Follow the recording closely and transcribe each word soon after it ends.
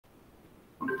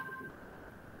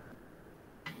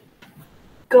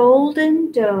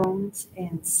Golden Domes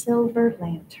and Silver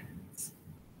Lanterns,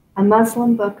 a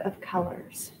Muslim book of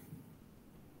colors.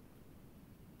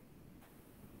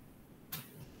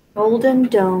 Golden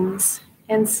domes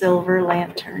and silver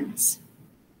lanterns.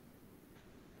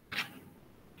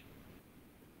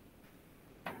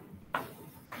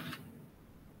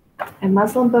 A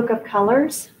Muslim book of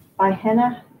colors by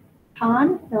Henna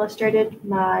Khan, illustrated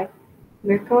by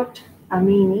Mirkot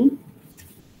Amini.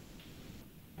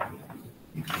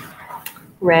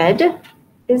 Red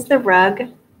is the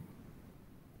rug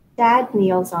Dad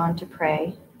kneels on to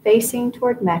pray, facing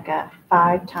toward Mecca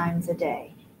 5 times a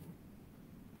day.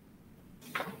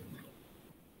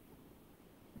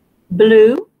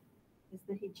 Blue is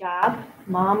the hijab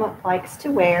Mom likes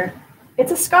to wear.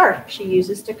 It's a scarf she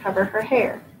uses to cover her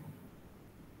hair.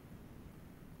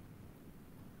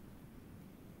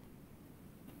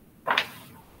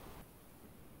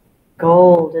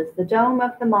 Gold is the dome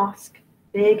of the mosque,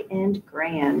 big and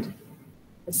grand.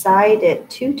 Beside it,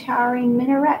 2 towering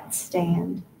minarets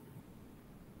stand.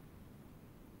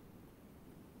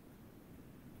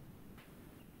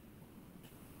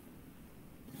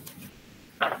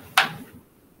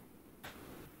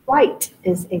 White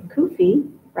is a kufi,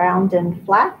 round and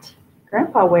flat.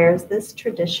 Grandpa wears this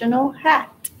traditional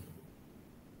hat.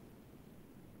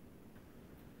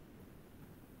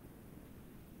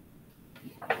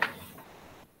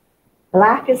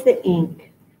 Black is the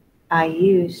ink I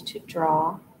use to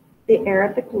draw the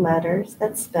Arabic letters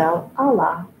that spell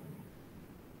Allah.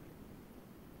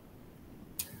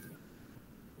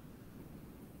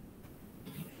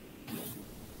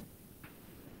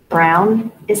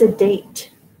 Brown is a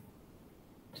date,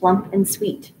 plump and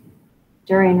sweet.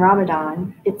 During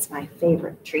Ramadan, it's my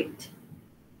favorite treat.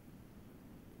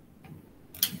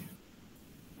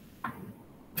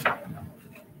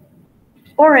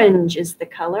 Orange is the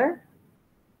color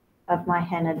of my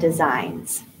henna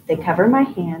designs. They cover my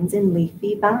hands in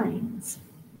leafy vines.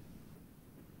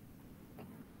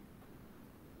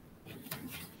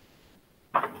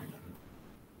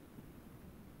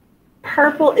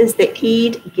 Purple is the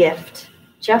Eid gift,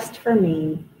 just for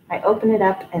me. I open it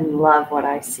up and love what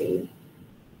I see.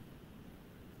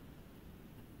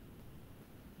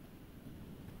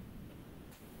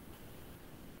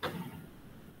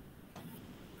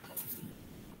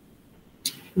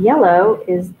 Yellow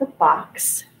is the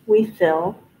box we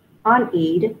fill on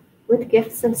Eid with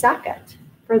gifts of zakat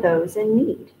for those in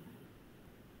need.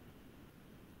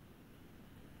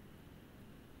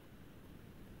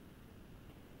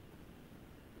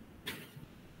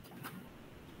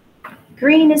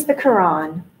 Green is the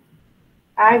Quran.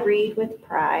 I read with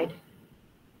pride.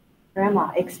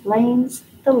 Grandma explains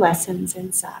the lessons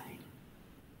inside.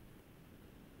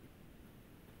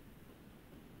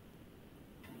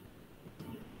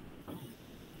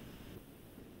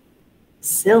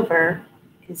 Silver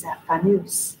is a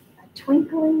fanus, a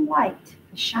twinkling light,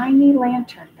 a shiny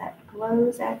lantern that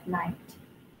glows at night.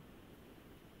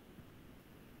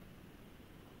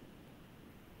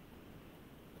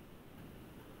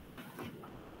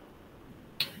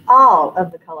 All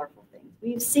of the colorful things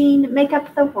we've seen make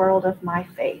up the world of my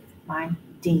faith, my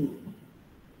deen.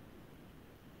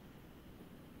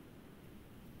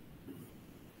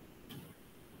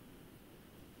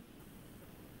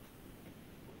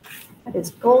 That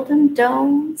is Golden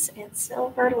Domes and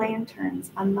Silver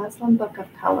Lanterns, a Muslim book of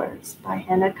colors by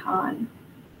Henna Khan.